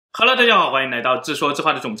Hello， 大家好，欢迎来到自说自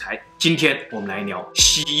话的总裁。今天我们来聊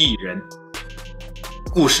蜥蜴人。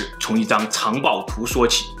故事从一张藏宝图说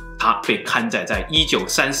起，它被刊载在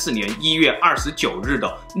1934年1月29日的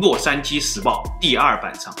《洛杉矶时报》第2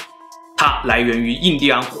版上。它来源于印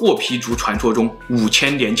第安霍皮族传说中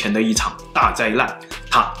5000年前的一场大灾难。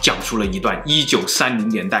它讲述了一段1930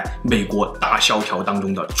年代美国大萧条当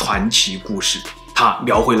中的传奇故事。它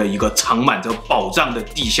描绘了一个藏满着宝藏的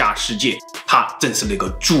地下世界，它正是那个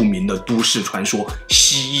著名的都市传说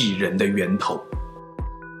蜥蜴人的源头。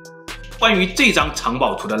关于这张藏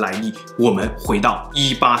宝图的来历，我们回到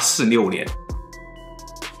1846年。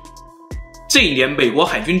这一年，美国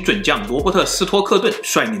海军准将罗伯特·斯托克顿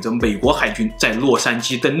率领着美国海军在洛杉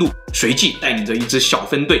矶登陆，随即带领着一支小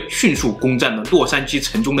分队迅速攻占了洛杉矶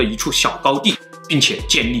城中的一处小高地，并且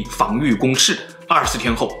建立防御工事。20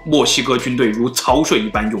天后，墨西哥军队如潮水一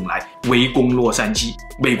般涌来，围攻洛杉矶。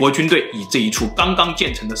美国军队以这一处刚刚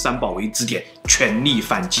建成的山堡为支点，全力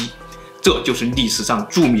反击。这就是历史上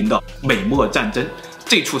著名的美墨战争。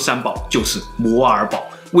这处山堡就是摩尔堡，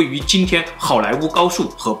位于今天好莱坞高速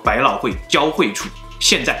和百老汇交汇处。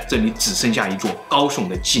现在这里只剩下一座高耸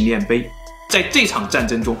的纪念碑。在这场战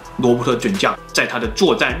争中，罗伯特准将在他的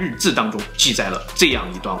作战日志当中记载了这样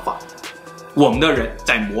一段话：我们的人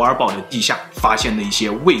在摩尔堡的地下发现了一些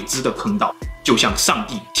未知的坑道，就像上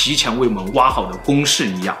帝提前为我们挖好的工事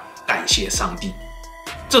一样，感谢上帝。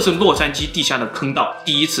这是洛杉矶地下的坑道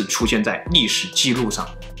第一次出现在历史记录上。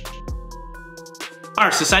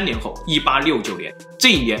23年后，1869年，这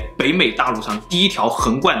一年北美大陆上第一条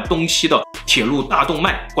横贯东西的铁路大动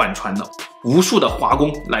脉贯穿了，无数的华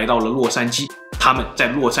工来到了洛杉矶，他们在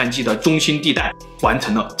洛杉矶的中心地带完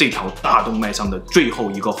成了这条大动脉上的最后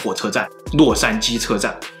一个火车站——洛杉矶车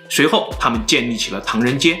站。随后，他们建立起了唐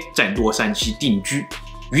人街，在洛杉矶定居。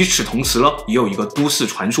与此同时呢，也有一个都市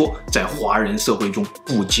传说在华人社会中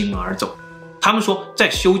不胫而走。他们说，在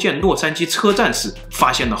修建洛杉矶车站时，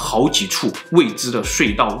发现了好几处未知的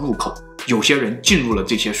隧道入口，有些人进入了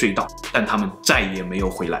这些隧道，但他们再也没有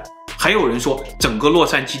回来。还有人说，整个洛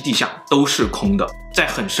杉矶地下都是空的，在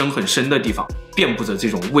很深很深的地方遍布着这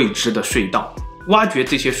种未知的隧道。挖掘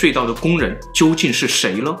这些隧道的工人究竟是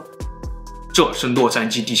谁呢？这是洛杉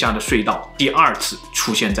矶地下的隧道第2次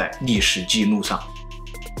出现在历史记录上。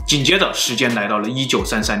紧接着，时间来到了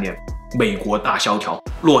1933年，美国大萧条，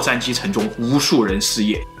洛杉矶城中无数人失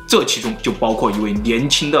业，这其中就包括一位年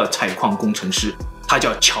轻的采矿工程师，他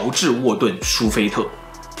叫乔治·沃顿·舒菲特。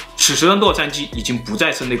此时的洛杉矶已经不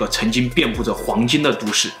再是那个曾经遍布着黄金的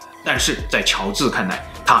都市，但是在乔治看来，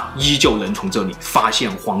他依旧能从这里发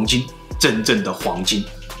现黄金，真正的黄金。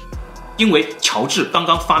因为乔治刚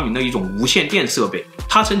刚发明了一种无线电设备，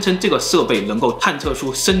他声称这个设备能够探测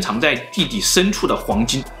出深藏在地底深处的黄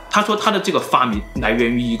金。他说他的这个发明来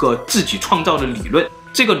源于一个自己创造的理论，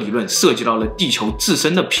这个理论涉及到了地球自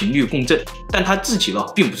身的频率共振，但他自己呢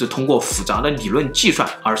并不是通过复杂的理论计算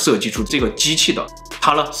而设计出这个机器的，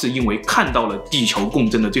他呢是因为看到了地球共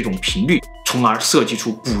振的这种频率，从而设计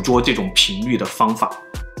出捕捉这种频率的方法。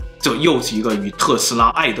这又是一个与特斯拉、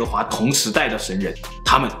爱德华同时代的神人，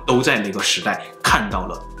他们都在那个时代看到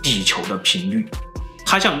了地球的频率。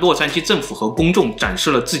他向洛杉矶政府和公众展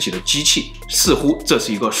示了自己的机器，似乎这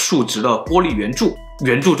是一个竖直的玻璃圆柱，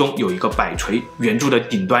圆柱中有一个摆锤，圆柱的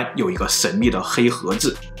顶端有一个神秘的黑盒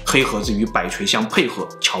子，黑盒子与摆锤相配合，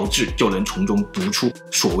乔治就能从中读出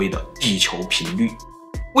所谓的地球频率。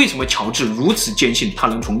为什么乔治如此坚信他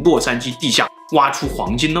能从洛杉矶地下挖出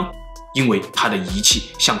黄金呢？因为他的仪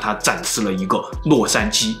器向他展示了一个洛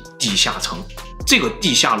杉矶地下层，这个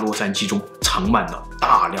地下洛杉矶中藏满了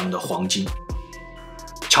大量的黄金。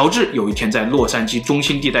乔治有一天在洛杉矶中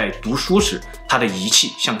心地带读书时，他的仪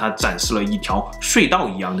器向他展示了一条隧道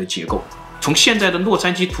一样的结构，从现在的洛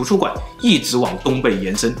杉矶图书馆一直往东北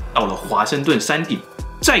延伸，到了华盛顿山顶，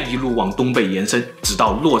再一路往东北延伸，直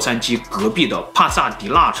到洛杉矶隔壁的帕萨迪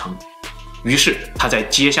纳城。于是他在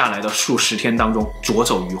接下来的数十天当中着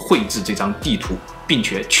手于绘制这张地图，并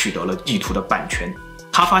且取得了地图的版权。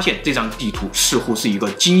他发现这张地图似乎是一个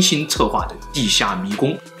精心策划的地下迷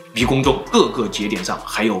宫，迷宫中各个节点上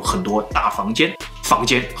还有很多大房间，房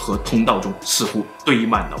间和通道中似乎堆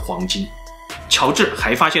满了黄金。乔治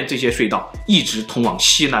还发现这些隧道一直通往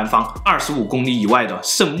西南方25公里以外的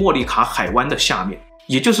圣莫妮卡海湾的下面，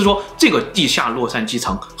也就是说，这个地下洛杉矶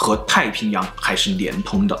层和太平洋还是连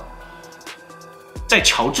通的。在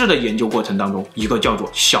乔治的研究过程当中，一个叫做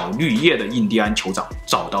小绿叶的印第安酋长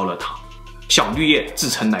找到了他。小绿叶自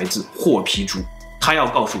称来自霍皮族，他要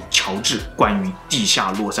告诉乔治关于地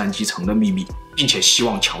下洛杉矶城的秘密，并且希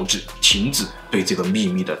望乔治停止对这个秘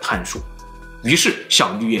密的探索。于是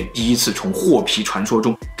小绿叶第一次从获皮传说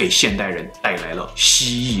中给现代人带来了蜥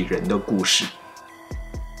蜴人的故事。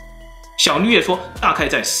小绿叶说，大概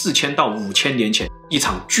在4000到5000年前，一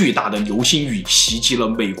场巨大的流星雨袭击了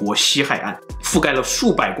美国西海岸，覆盖了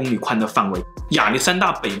数百公里宽的范围。亚历山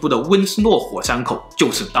大北部的温斯诺火山口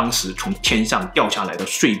就是当时从天上掉下来的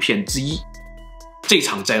碎片之一。这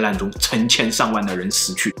场灾难中，成千上万的人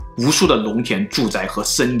死去，无数的农田、住宅和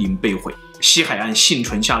森林被毁。西海岸幸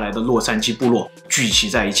存下来的洛杉矶部落聚集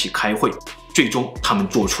在一起开会，最终他们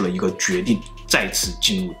做出了一个决定，再次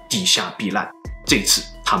进入地下避难。这次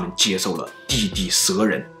他们接受了地底蛇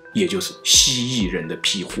人，也就是蜥蜴人的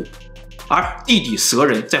庇护。而地底蛇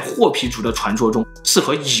人在霍皮族的传说中是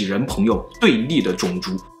和蚁人朋友对立的种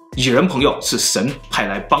族。蚁人朋友是神派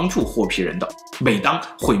来帮助霍皮人的，每当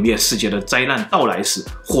毁灭世界的灾难到来时，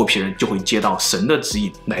霍皮人就会接到神的指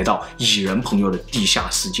引，来到蚁人朋友的地下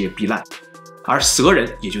世界避难。而蛇人，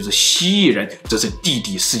也就是蜥蜴人，则是地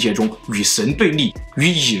底世界中与神对立、与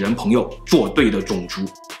蚁人朋友作对的种族。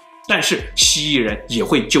但是蜥蜴人也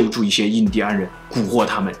会救助一些印第安人，蛊惑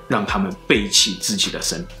他们，让他们背弃自己的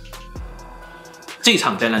神。这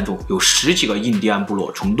场灾难中有10几个印第安部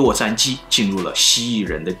落从洛杉矶进入了蜥蜴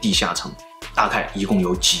人的地下城，大概一共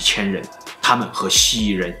有几千人，他们和蜥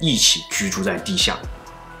蜴人一起居住在地下。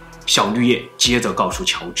小绿叶接着告诉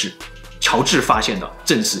乔治，乔治发现的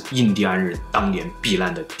正是印第安人当年避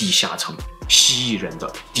难的地下城，蜥蜴人的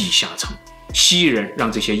地下城。蜥蜴人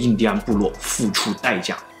让这些印第安部落付出代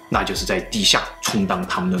价，那就是在地下充当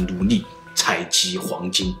他们的奴隶，采集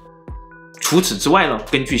黄金。除此之外呢，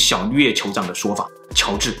根据小绿叶酋长的说法，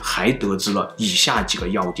乔治还得知了以下几个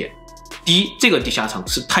要点：第一，这个地下城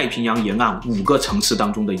是太平洋沿岸5个城市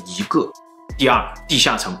当中的一个；第二，地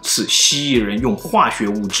下城是蜥蜴人用化学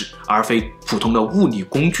物质而非普通的物理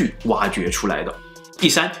工具挖掘出来的；第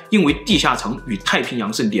三，因为地下城与太平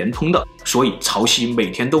洋是连通的，所以潮汐每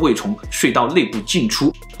天都会从隧道内部进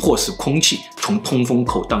出，迫使空气从通风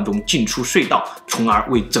口当中进出隧道，从而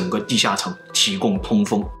为整个地下城提供通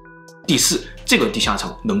风；第四，这个地下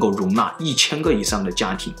城能够容纳1000个以上的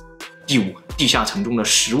家庭；第五，地下城中的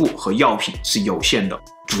食物和药品是有限的，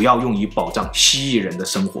主要用以保障蜥蜴人的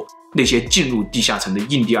生活。那些进入地下城的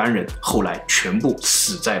印第安人后来全部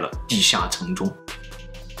死在了地下城中。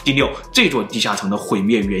第六，这座地下城的毁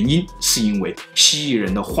灭原因是因为蜥蜴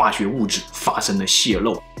人的化学物质发生了泄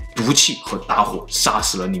漏，毒气和大火杀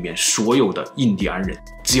死了里面所有的印第安人，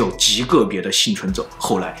只有极个别的幸存者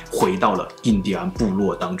后来回到了印第安部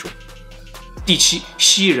落当中。第七，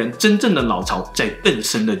蜥蜴人真正的老巢在更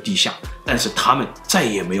深的地下，但是他们再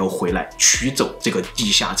也没有回来取走这个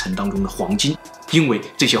地下城当中的黄金，因为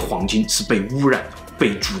这些黄金是被污染的、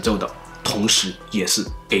被诅咒的，同时也是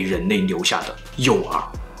给人类留下的诱饵。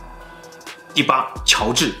第八，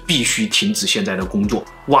乔治必须停止现在的工作，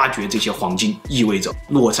挖掘这些黄金意味着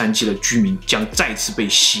洛杉矶的居民将再次被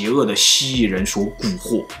邪恶的蜥蜴人所蛊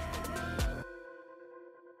惑。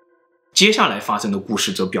接下来发生的故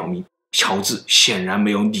事则表明，乔治显然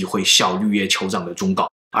没有理会小绿叶酋长的忠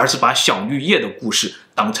告，而是把小绿叶的故事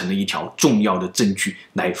当成了一条重要的证据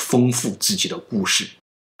来丰富自己的故事。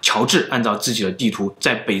乔治按照自己的地图，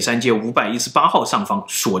在北山街518号上方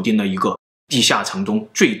锁定了一个地下城中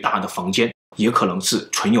最大的房间，也可能是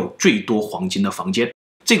存有最多黄金的房间。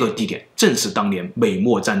这个地点正是当年美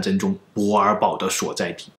墨战争中博尔堡的所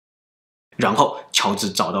在地。然后乔治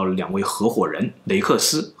找到了2位合伙人雷克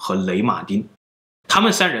斯和雷马丁，他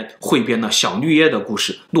们3人汇编了小绿叶的故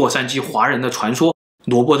事、洛杉矶华人的传说、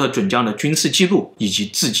罗伯特准将的军事记录以及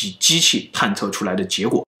自己机器探测出来的结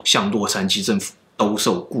果，向洛杉矶政府兜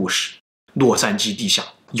售故事。洛杉矶地下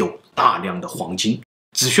有大量的黄金，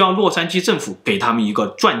只需要洛杉矶政府给他们一个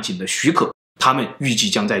钻井的许可，他们预计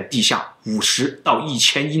将在地下50到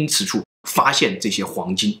1000英尺处发现这些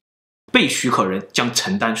黄金。被许可人将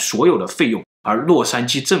承担所有的费用，而洛杉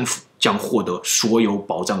矶政府将获得所有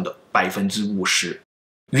保障的50%。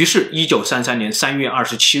于是1933年3月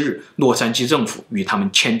27日，洛杉矶政府与他们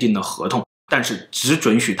签订了合同，但是只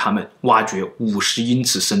准许他们挖掘50英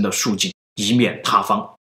尺深的竖井，以免塌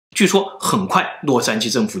方。据说很快洛杉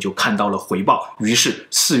矶政府就看到了回报，于是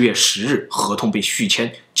4月10日合同被续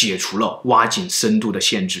签，解除了挖井深度的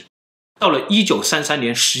限制。到了1933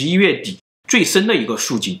年11月底，最深的一个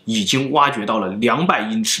竖井已经挖掘到了200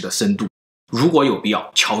英尺的深度。如果有必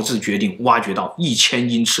要，乔治决定挖掘到1000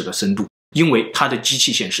英尺的深度，因为他的机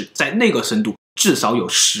器显示在那个深度至少有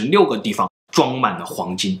16个地方装满了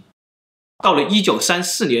黄金。到了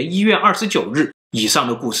1934年1月29日，以上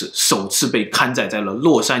的故事首次被刊载在了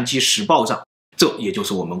洛杉矶时报上，这也就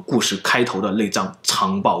是我们故事开头的那张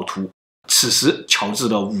藏宝图。此时乔治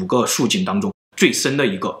的5个竖井当中，最深的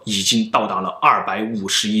一个已经到达了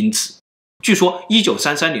250英尺。据说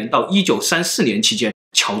1933年到1934年期间，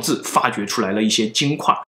乔治发掘出来了一些金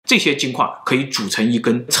块，这些金块可以组成一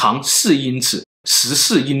根长4英尺、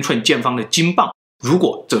14英寸见方的金棒。如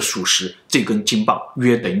果这属实，这根金棒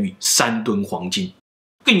约等于3吨黄金。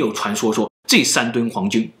更有传说说，这3吨黄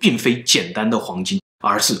金并非简单的黄金，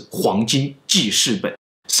而是黄金记事本，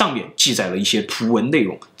上面记载了一些图文内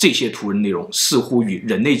容，这些图文内容似乎与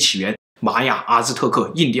人类起源、玛雅、阿兹特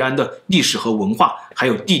克、印第安的历史和文化，还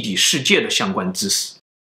有地底世界的相关知识。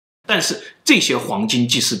但是这些黄金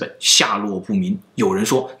记事本下落不明，有人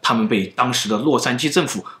说他们被当时的洛杉矶政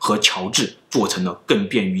府和乔治做成了更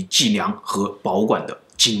便于计量和保管的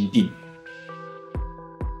金锭。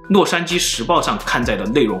洛杉矶时报上刊载的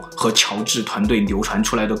内容和乔治团队流传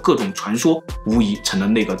出来的各种传说，无疑成了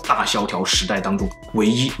那个大萧条时代当中唯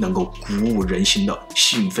一能够鼓舞人心的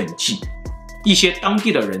兴奋剂。一些当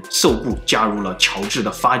地的人受雇加入了乔治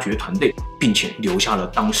的发掘团队，并且留下了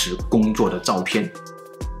当时工作的照片。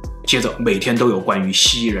接着每天都有关于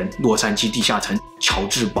蜥蜴人、洛杉矶地下城、乔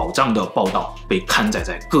治宝藏的报道被刊载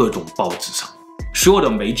在各种报纸上，所有的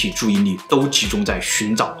媒体注意力都集中在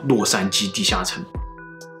寻找洛杉矶地下城。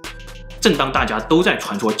正当大家都在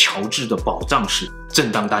传说乔治的宝藏时，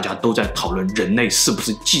正当大家都在讨论人类是不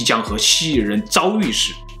是即将和蜥蜴人遭遇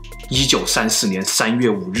时，1934年3月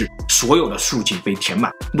5日，所有的竖井被填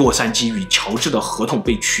满，洛杉矶与乔治的合同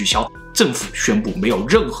被取消，政府宣布没有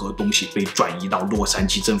任何东西被转移到洛杉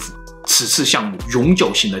矶政府，此次项目永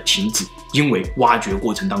久性的停止，因为挖掘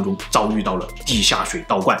过程当中遭遇到了地下水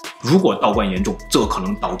倒灌，如果倒灌严重，这可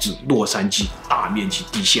能导致洛杉矶大面积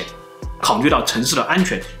地陷。考虑到城市的安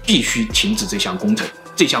全，必须停止这项工程。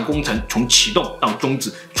这项工程从启动到终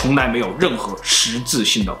止，从来没有任何实质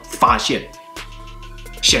性的发现。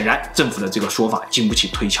显然，政府的这个说法经不起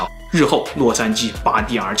推敲。日后，洛杉矶拔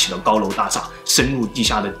地而起的高楼大厦、深入地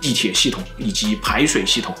下的地铁系统以及排水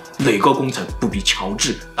系统，哪个工程不比乔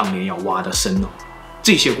治当年要挖得深呢？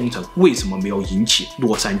这些工程为什么没有引起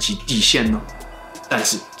洛杉矶地陷呢？但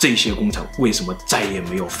是这些工程为什么再也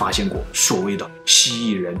没有发现过所谓的蜥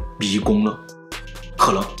蜴人迷宫呢？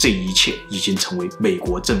可能这一切已经成为美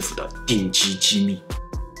国政府的顶级机密，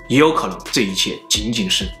也有可能这一切仅仅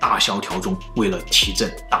是大萧条中为了提振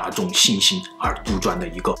大众信心而杜撰的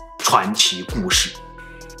一个传奇故事。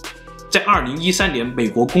在2013年美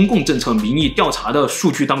国公共政策民意调查的数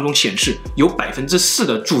据当中显示，有 4%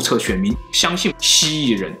 的注册选民相信蜥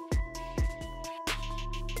蜴人。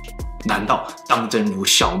难道当真如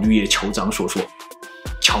小绿叶酋长所说，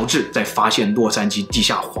乔治在发现洛杉矶地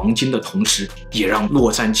下黄金的同时，也让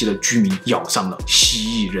洛杉矶的居民咬上了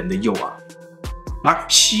蜥蜴人的诱饵？而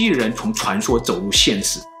蜥蜴人从传说走入现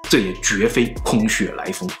实，这也绝非空穴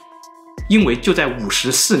来风。因为就在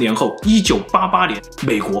54年后，1988年，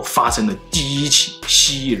美国发生了第一起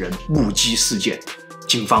蜥蜴人目击事件，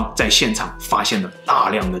警方在现场发现了大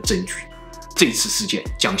量的证据。这次事件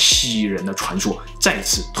将蜥蜴人的传说再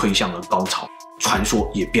次推向了高潮，传说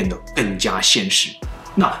也变得更加现实。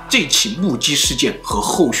那这起目击事件和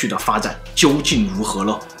后续的发展究竟如何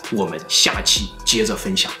了？我们下期接着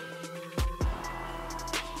分享。